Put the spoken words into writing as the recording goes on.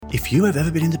If you have ever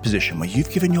been in the position where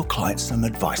you've given your clients some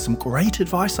advice, some great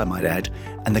advice I might add,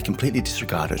 and they completely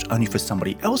disregard it only for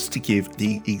somebody else to give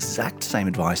the exact same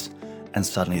advice and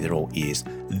suddenly they're all ears,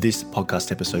 this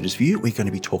podcast episode is for you. We're going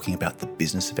to be talking about the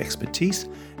business of expertise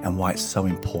and why it's so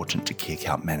important to key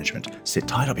account management. Sit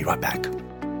tight, I'll be right back.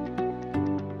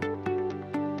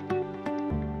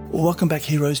 Welcome back,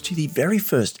 heroes, to the very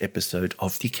first episode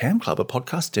of the Cam Club, a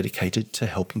podcast dedicated to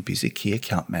helping busy key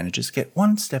account managers get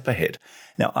one step ahead.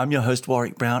 Now, I'm your host,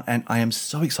 Warwick Brown, and I am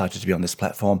so excited to be on this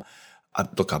platform.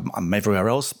 I'm everywhere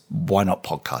else. Why not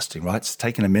podcasting, right? It's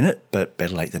taken a minute, but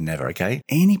better late than never, okay?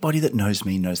 Anybody that knows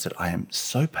me knows that I am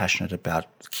so passionate about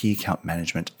key account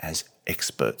management as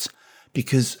experts.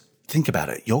 Because think about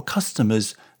it, your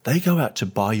customers, they go out to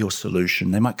buy your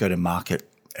solution. They might go to market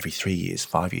every 3 years,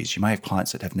 5 years. You may have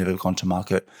clients that have never gone to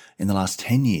market in the last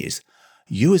 10 years.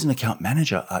 You as an account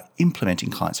manager are implementing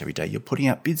clients every day. You're putting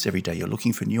out bids every day. You're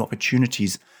looking for new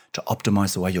opportunities to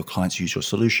optimize the way your clients use your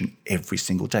solution every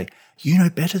single day. You know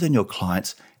better than your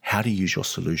clients how to use your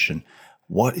solution,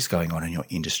 what is going on in your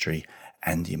industry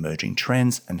and the emerging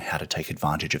trends and how to take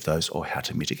advantage of those or how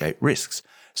to mitigate risks.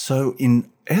 So in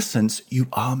essence, you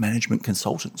are management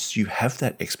consultants. You have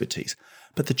that expertise.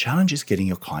 But the challenge is getting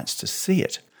your clients to see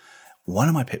it. One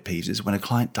of my pet peeves is when a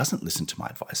client doesn't listen to my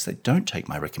advice, they don't take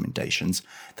my recommendations,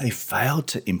 they fail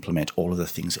to implement all of the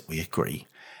things that we agree.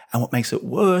 And what makes it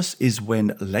worse is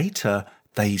when later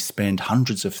they spend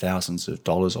hundreds of thousands of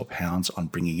dollars or pounds on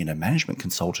bringing in a management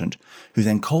consultant who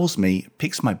then calls me,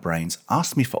 picks my brains,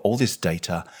 asks me for all this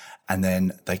data, and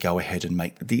then they go ahead and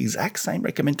make the exact same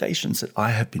recommendations that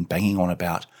I have been banging on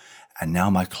about. And now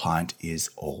my client is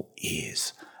all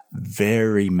ears.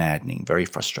 Very maddening, very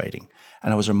frustrating.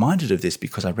 And I was reminded of this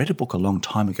because I read a book a long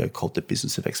time ago called The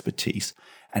Business of Expertise,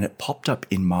 and it popped up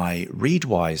in my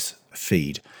Readwise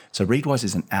feed. So Readwise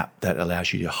is an app that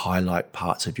allows you to highlight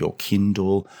parts of your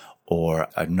Kindle or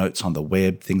notes on the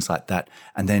web, things like that.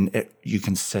 And then you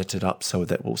can set it up so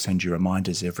that it will send you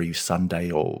reminders every Sunday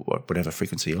or whatever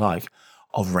frequency you like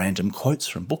of random quotes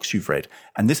from books you've read.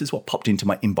 And this is what popped into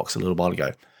my inbox a little while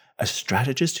ago. A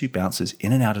strategist who bounces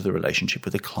in and out of the relationship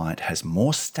with a client has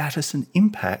more status and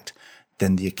impact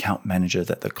than the account manager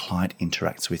that the client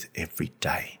interacts with every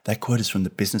day. That quote is from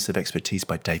The Business of Expertise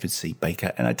by David C.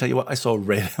 Baker. And I tell you what, I saw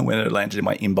red when it landed in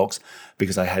my inbox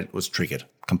because I was triggered,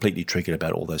 completely triggered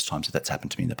about all those times that's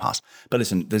happened to me in the past. But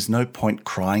listen, there's no point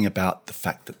crying about the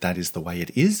fact that that is the way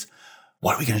it is.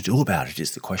 What are we going to do about it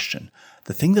is the question.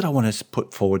 The thing that I want to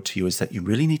put forward to you is that you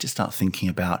really need to start thinking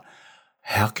about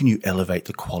how can you elevate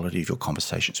the quality of your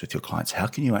conversations with your clients? How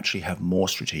can you actually have more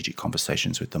strategic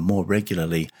conversations with them more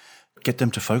regularly? Get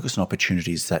them to focus on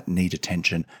opportunities that need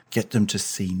attention, get them to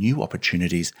see new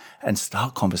opportunities and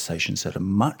start conversations that are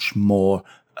much more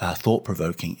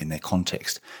thought-provoking in their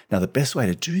context. Now, the best way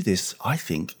to do this, I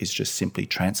think, is just simply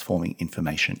transforming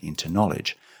information into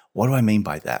knowledge. What do I mean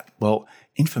by that? Well,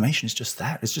 information is just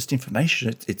that. It's just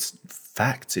information. It's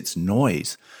facts. It's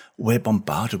noise. We're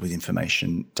bombarded with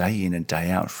information day in and day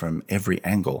out from every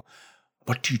angle.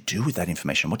 What do you do with that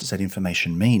information? What does that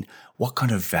information mean? What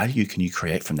kind of value can you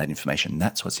create from that information?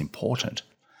 That's what's important.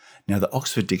 Now, the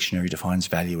Oxford Dictionary defines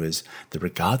value as the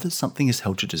regard that something is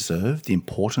held to deserve, the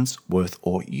importance, worth,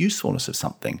 or usefulness of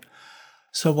something.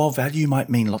 So while value might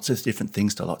mean lots of different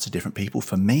things to lots of different people,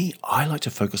 for me, I like to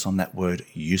focus on that word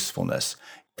usefulness.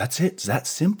 That's it. It's that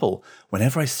simple.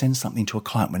 Whenever I send something to a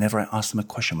client, whenever I ask them a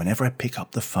question, whenever I pick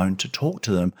up the phone to talk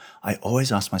to them, I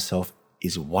always ask myself,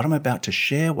 is what I'm about to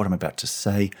share, what I'm about to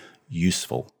say,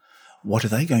 useful? What are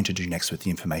they going to do next with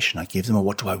the information I give them, or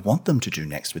what do I want them to do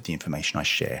next with the information I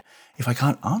share? If I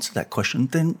can't answer that question,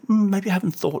 then maybe I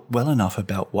haven't thought well enough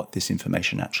about what this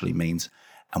information actually means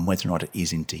and whether or not it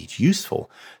is indeed useful.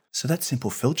 So that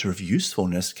simple filter of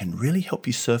usefulness can really help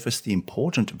you surface the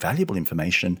important, valuable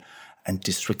information and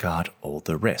disregard all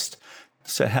the rest.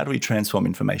 So how do we transform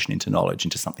information into knowledge,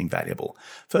 into something valuable?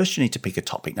 First, you need to pick a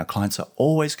topic. Now, clients are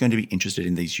always going to be interested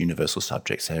in these universal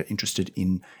subjects. They're interested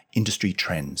in industry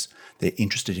trends. They're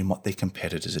interested in what their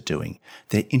competitors are doing.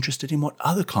 They're interested in what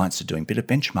other clients are doing, a bit of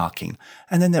benchmarking.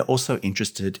 And then they're also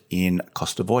interested in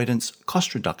cost avoidance,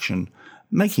 cost reduction,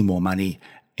 making more money,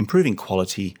 improving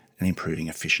quality, and improving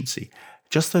efficiency.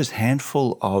 Just those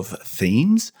handful of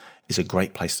themes is a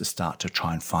great place to start to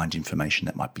try and find information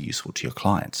that might be useful to your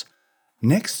clients.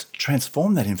 Next,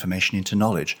 transform that information into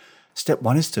knowledge. Step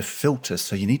one is to filter,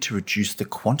 so you need to reduce the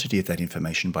quantity of that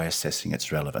information by assessing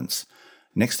its relevance.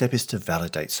 Next step is to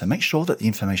validate, so make sure that the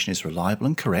information is reliable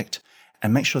and correct,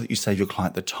 and make sure that you save your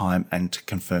client the time and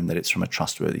confirm that it's from a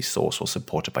trustworthy source or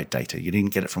supported by data. You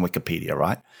didn't get it from Wikipedia,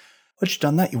 right? Once you've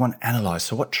done that, you want to analyze.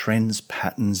 So what trends,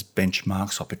 patterns,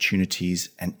 benchmarks, opportunities,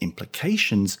 and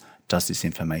implications does this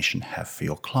information have for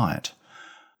your client?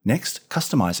 Next,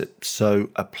 customize it. So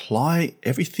apply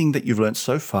everything that you've learned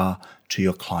so far to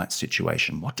your client's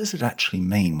situation. What does it actually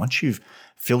mean? Once you've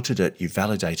filtered it, you've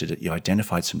validated it, you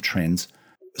identified some trends,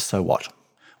 so what?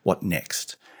 What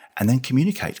next? And then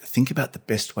communicate. Think about the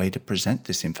best way to present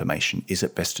this information. Is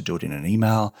it best to do it in an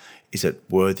email? Is it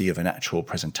worthy of an actual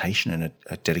presentation in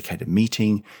a dedicated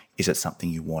meeting? Is it something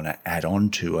you want to add on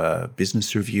to a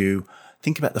business review?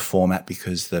 Think about the format,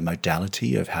 because the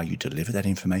modality of how you deliver that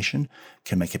information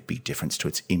can make a big difference to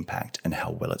its impact and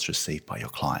how well it's received by your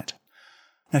client.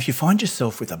 Now, if you find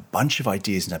yourself with a bunch of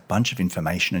ideas and a bunch of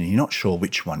information and you're not sure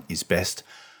which one is best,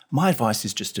 my advice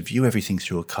is just to view everything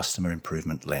through a customer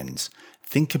improvement lens.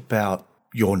 Think about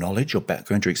your knowledge, your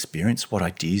background, your experience. What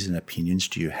ideas and opinions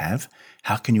do you have?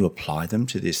 How can you apply them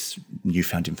to this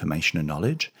newfound information and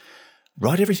knowledge?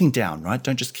 Write everything down, right?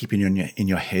 Don't just keep it in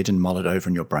your head and mull it over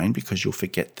in your brain, because you'll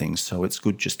forget things. So it's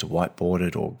good just to whiteboard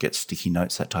it or get sticky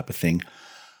notes, that type of thing.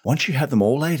 Once you have them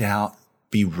all laid out,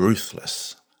 be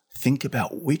ruthless. Think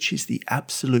about which is the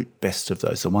absolute best of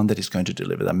those, the one that is going to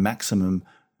deliver the maximum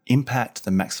impact,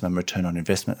 the maximum return on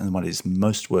investment, and the one that is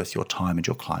most worth your time and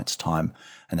your client's time,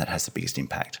 and that has the biggest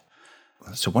impact.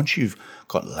 So once you've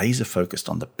got laser focused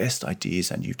on the best ideas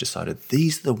and you've decided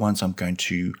these are the ones I'm going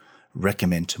to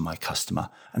recommend to my customer,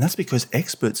 and that's because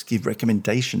experts give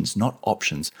recommendations, not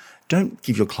options. Don't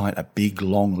give your client a big,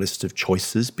 long list of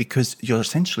choices, because you're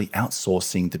essentially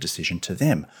outsourcing the decision to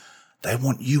them. They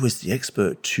want you as the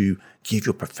expert to give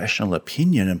your professional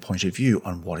opinion and point of view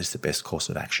on what is the best course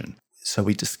of action. So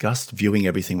we discussed viewing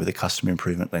everything with a customer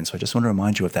improvement lens. So I just want to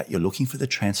remind you of that. You're looking for the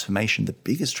transformation, the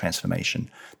biggest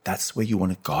transformation. That's where you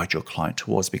want to guide your client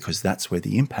towards, because that's where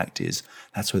the impact is.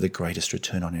 That's where the greatest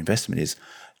return on investment is.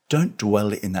 Don't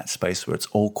dwell in that space where it's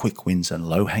all quick wins and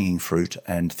low-hanging fruit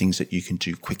and things that you can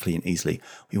do quickly and easily.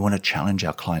 We want to challenge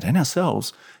our client and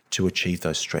ourselves to achieve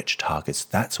those stretch targets.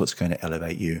 That's what's going to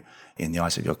elevate you in the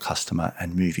eyes of your customer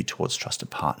and move you towards trusted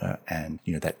partner and,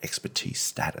 that expertise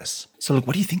status. So look,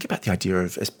 what do you think about the idea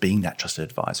of us being that trusted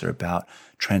advisor, about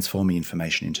transforming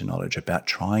information into knowledge, about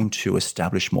trying to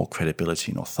establish more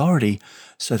credibility and authority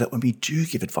so that when we do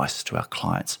give advice to our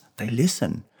clients, they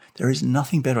listen? There is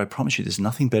nothing better, I promise you, there's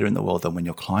nothing better in the world than when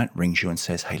your client rings you and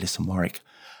says, hey, listen, Warwick,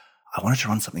 I wanted to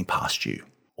run something past you.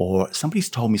 Or somebody's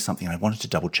told me something and I wanted to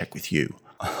double check with you.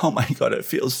 Oh my God, it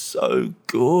feels so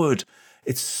good.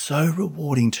 It's so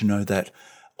rewarding to know that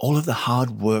all of the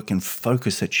hard work and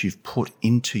focus that you've put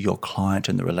into your client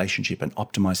and the relationship and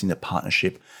optimizing the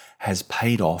partnership has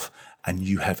paid off, and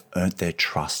you have earned their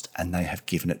trust and they have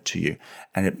given it to you.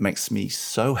 And it makes me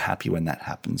so happy when that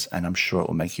happens, and I'm sure it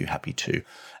will make you happy too.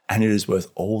 And it is worth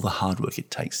all the hard work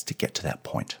it takes to get to that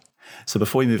point. So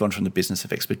before we move on from the business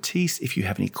of expertise, if you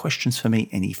have any questions for me,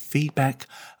 any feedback,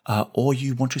 or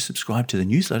you want to subscribe to the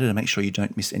newsletter to make sure you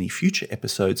don't miss any future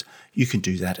episodes, you can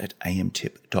do that at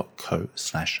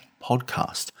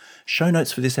amtip.co/podcast. Show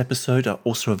notes for this episode are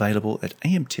also available at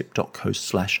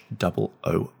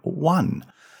amtip.co/001.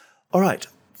 All right, a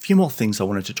few more things I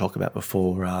wanted to talk about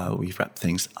before we wrap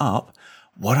things up.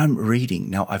 What I'm reading.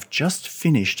 Now, I've just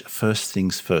finished First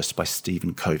Things First by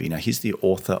Stephen Covey. Now, he's the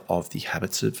author of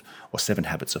Seven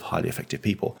Habits of Highly Effective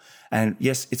People. And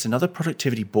yes, it's another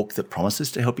productivity book that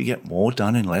promises to help you get more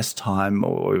done in less time,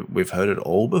 or we've heard it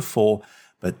all before.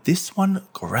 But this one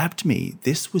grabbed me.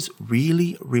 This was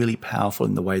really, really powerful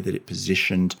in the way that it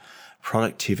positioned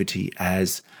productivity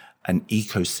as an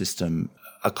ecosystem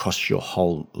across your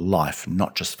whole life,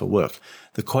 not just for work.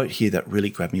 The quote here that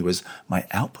really grabbed me was, my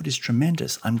output is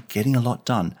tremendous. I'm getting a lot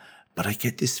done, but I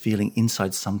get this feeling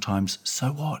inside sometimes,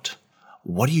 so what?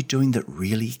 What are you doing that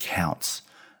really counts?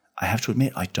 I have to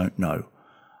admit, I don't know.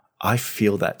 I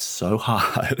feel that so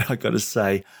hard. I got to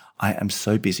say, I am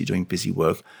so busy doing busy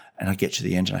work, and I get to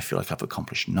the end and I feel like I've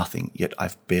accomplished nothing, yet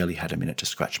I've barely had a minute to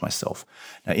scratch myself.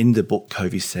 Now, in the book,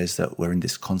 Covey says that we're in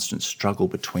this constant struggle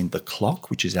between the clock,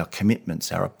 which is our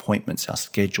commitments, our appointments, our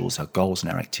schedules, our goals,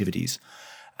 and our activities,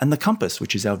 and the compass,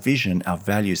 which is our vision, our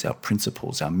values, our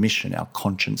principles, our mission, our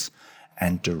conscience,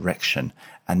 and direction.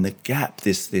 And the gap,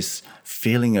 this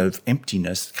feeling of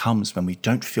emptiness, comes when we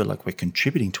don't feel like we're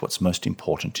contributing to what's most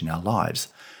important in our lives.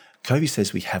 Covey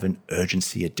says we have an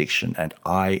urgency addiction, and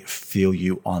I feel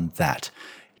you on that.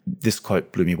 This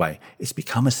quote blew me away. It's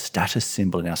become a status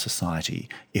symbol in our society.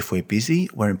 If we're busy,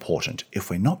 we're important. If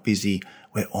we're not busy,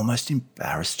 we're almost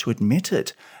embarrassed to admit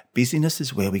it. Busyness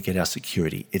is where we get our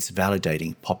security. It's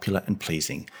validating, popular, and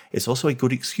pleasing. It's also a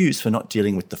good excuse for not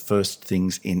dealing with the first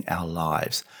things in our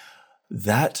lives.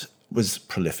 That was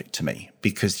prolific to me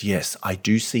because, yes, I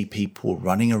do see people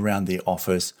running around the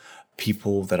office,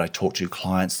 people that I talk to,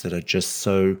 clients that are just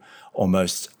so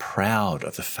almost proud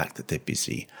of the fact that they're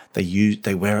busy.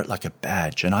 They wear it like a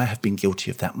badge, and I have been guilty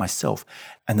of that myself.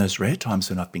 And those rare times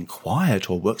when I've been quiet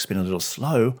or work's been a little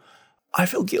slow, I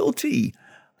feel guilty.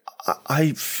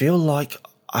 I feel like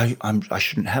I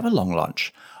shouldn't have a long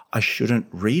lunch. I shouldn't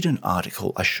read an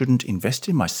article. I shouldn't invest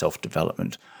in my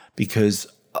self-development because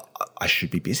I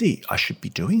should be busy. I should be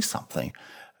doing something.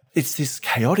 It's this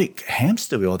chaotic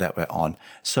hamster wheel that we're on.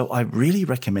 So I really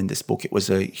recommend this book. It was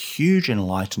a huge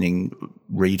enlightening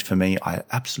read for me. I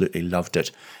absolutely loved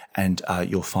it. And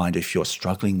you'll find if you're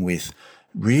struggling with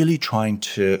really trying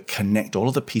to connect all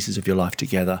of the pieces of your life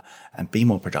together and be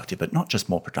more productive, but not just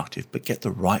more productive, but get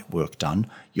the right work done,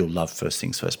 you'll love First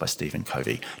Things First by Stephen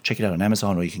Covey. Check it out on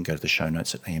Amazon, or you can go to the show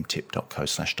notes at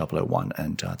amtip.co/001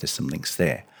 and there's some links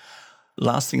there.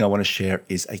 Last thing I want to share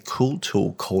is a cool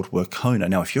tool called Workona.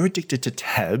 Now, if you're addicted to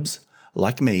tabs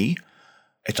like me,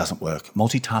 it doesn't work.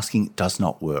 Multitasking does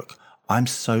not work. I'm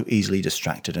so easily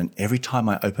distracted, and every time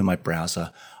I open my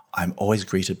browser, I'm always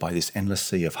greeted by this endless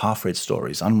sea of half-read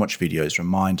stories, unwatched videos,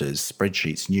 reminders,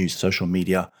 spreadsheets, news, social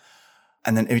media.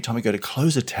 And then every time I go to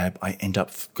close a tab, I end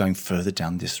up going further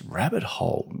down this rabbit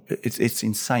hole. It's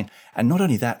insane. And not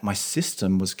only that, my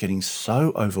system was getting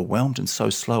so overwhelmed and so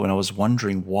slow, and I was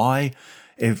wondering why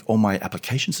all my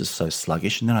applications are so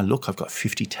sluggish. And then I look, I've got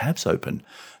 50 tabs open.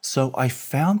 So I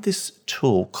found this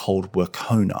tool called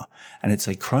Workona, and it's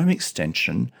a Chrome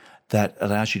extension that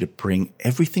allows you to bring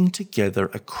everything together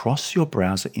across your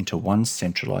browser into one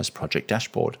centralized project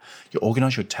dashboard. You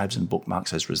organize your tabs and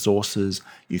bookmarks as resources.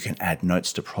 You can add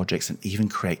notes to projects and even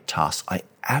create tasks. I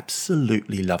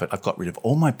absolutely love it. I've got rid of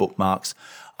all my bookmarks.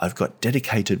 I've got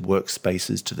dedicated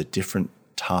workspaces to the different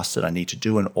tasks that I need to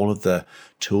do and all of the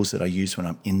tools that I use when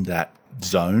I'm in that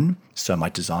zone. So my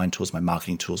design tools, my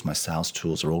marketing tools, my sales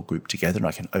tools are all grouped together, and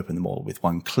I can open them all with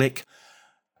one click.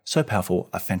 So powerful,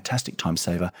 a fantastic time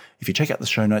saver. If you check out the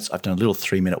show notes, I've done a little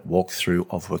 3-minute walkthrough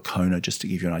of Workona just to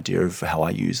give you an idea of how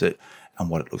I use it and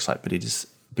what it looks like. But it has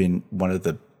been one of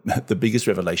the biggest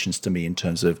revelations to me in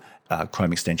terms of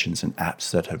Chrome extensions and apps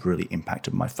that have really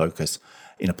impacted my focus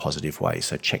in a positive way.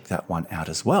 So check that one out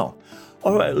as well.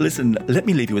 All right, listen, let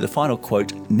me leave you with a final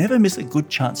quote. Never miss a good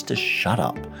chance to shut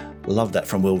up. Love that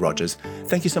from Will Rogers.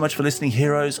 Thank you so much for listening,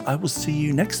 heroes. I will see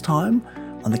you next time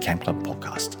on the Camp Club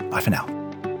podcast. Bye for now.